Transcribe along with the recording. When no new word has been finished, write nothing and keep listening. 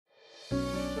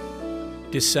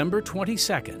December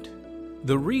 22nd,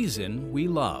 the reason we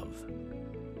love.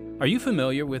 Are you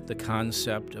familiar with the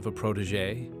concept of a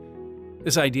protege?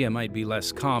 This idea might be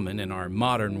less common in our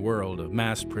modern world of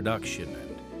mass production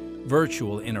and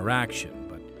virtual interaction,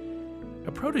 but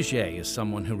a protege is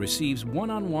someone who receives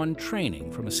one-on-one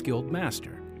training from a skilled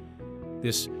master.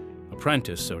 This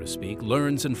apprentice, so to speak,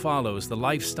 learns and follows the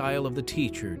lifestyle of the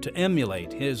teacher to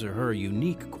emulate his or her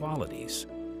unique qualities.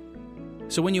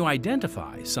 So when you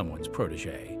identify someone's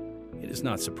protege, it is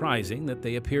not surprising that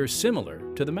they appear similar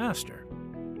to the master.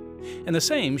 And the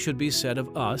same should be said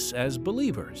of us as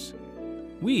believers.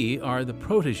 We are the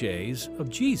proteges of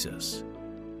Jesus.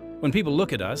 When people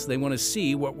look at us, they want to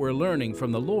see what we're learning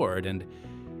from the Lord and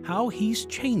how He's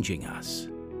changing us.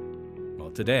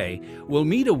 Well, today, we'll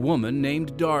meet a woman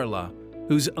named Darla,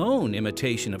 whose own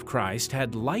imitation of Christ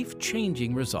had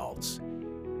life-changing results.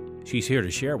 She's here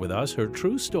to share with us her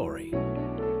true story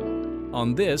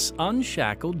on this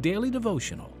Unshackled Daily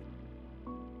Devotional.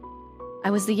 I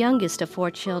was the youngest of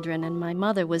 4 children, and my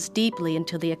mother was deeply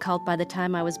into the occult by the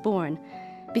time I was born.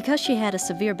 Because she had a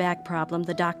severe back problem,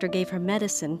 the doctor gave her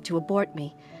medicine to abort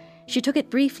me. She took it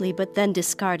briefly, but then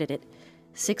discarded it.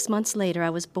 6 months later, I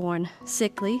was born,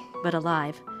 sickly, but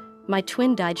alive. My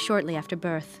twin died shortly after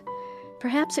birth.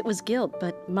 Perhaps it was guilt,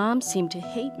 but Mom seemed to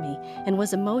hate me and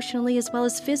was emotionally as well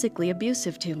as physically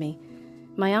abusive to me.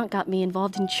 My aunt got me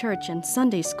involved in church and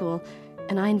Sunday school,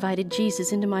 and I invited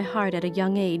Jesus into my heart at a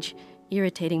young age,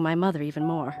 irritating my mother even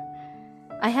more.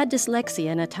 I had dyslexia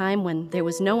in a time when there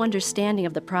was no understanding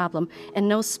of the problem and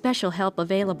no special help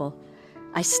available.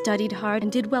 I studied hard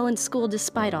and did well in school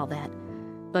despite all that.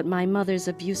 But my mother's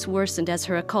abuse worsened as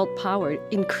her occult power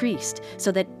increased,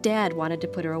 so that Dad wanted to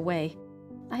put her away.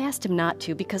 I asked him not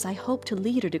to because I hoped to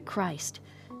lead her to Christ.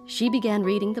 She began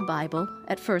reading the Bible,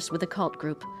 at first with a cult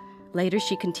group. Later,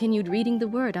 she continued reading the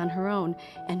Word on her own,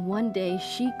 and one day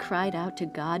she cried out to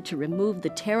God to remove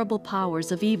the terrible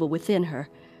powers of evil within her.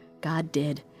 God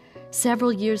did.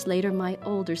 Several years later, my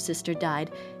older sister died,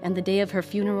 and the day of her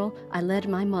funeral, I led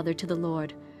my mother to the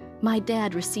Lord. My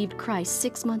dad received Christ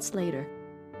 6 months later.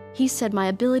 He said my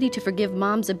ability to forgive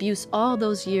Mom's abuse all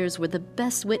those years were the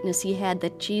best witness he had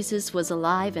that Jesus was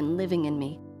alive and living in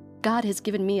me. God has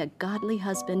given me a godly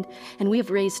husband, and we have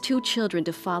raised 2 children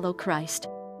to follow Christ.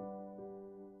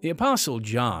 The Apostle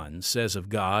John says of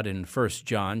God in 1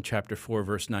 John chapter 4,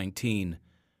 verse 19,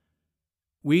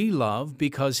 "We love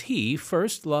because He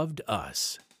first loved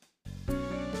us."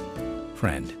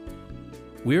 Friend,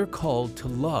 we're called to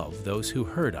love those who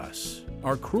hurt us,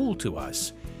 are cruel to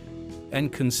us,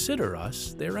 and consider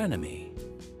us their enemy.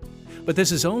 But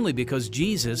this is only because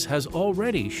Jesus has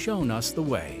already shown us the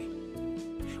way.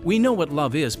 We know what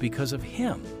love is because of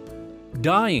Him,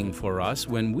 dying for us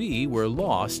when we were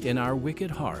lost in our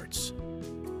wicked hearts.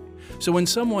 So when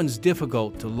someone's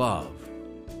difficult to love,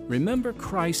 remember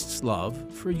Christ's love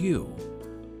for you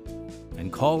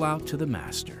and call out to the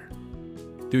Master.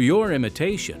 Through your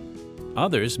imitation,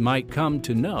 others might come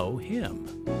to know Him.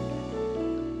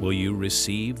 Will you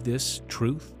receive this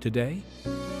truth today?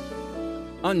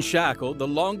 Unshackled, the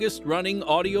longest-running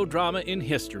audio drama in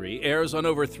history, airs on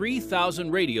over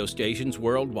 3,000 radio stations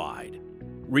worldwide.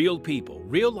 Real people,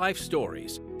 real-life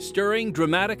stories, stirring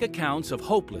dramatic accounts of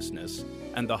hopelessness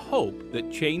and the hope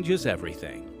that changes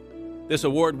everything. This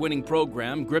award-winning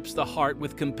program grips the heart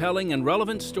with compelling and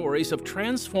relevant stories of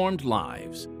transformed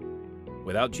lives.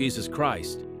 Without Jesus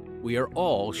Christ, we are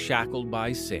all shackled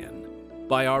by sin,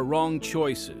 by our wrong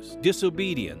choices,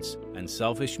 disobedience, and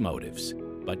selfish motives.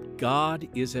 But God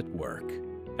is at work,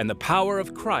 and the power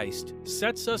of Christ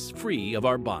sets us free of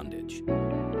our bondage.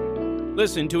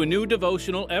 Listen to a new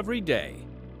devotional every day,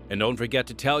 and don't forget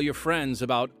to tell your friends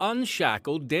about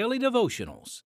Unshackled Daily Devotionals.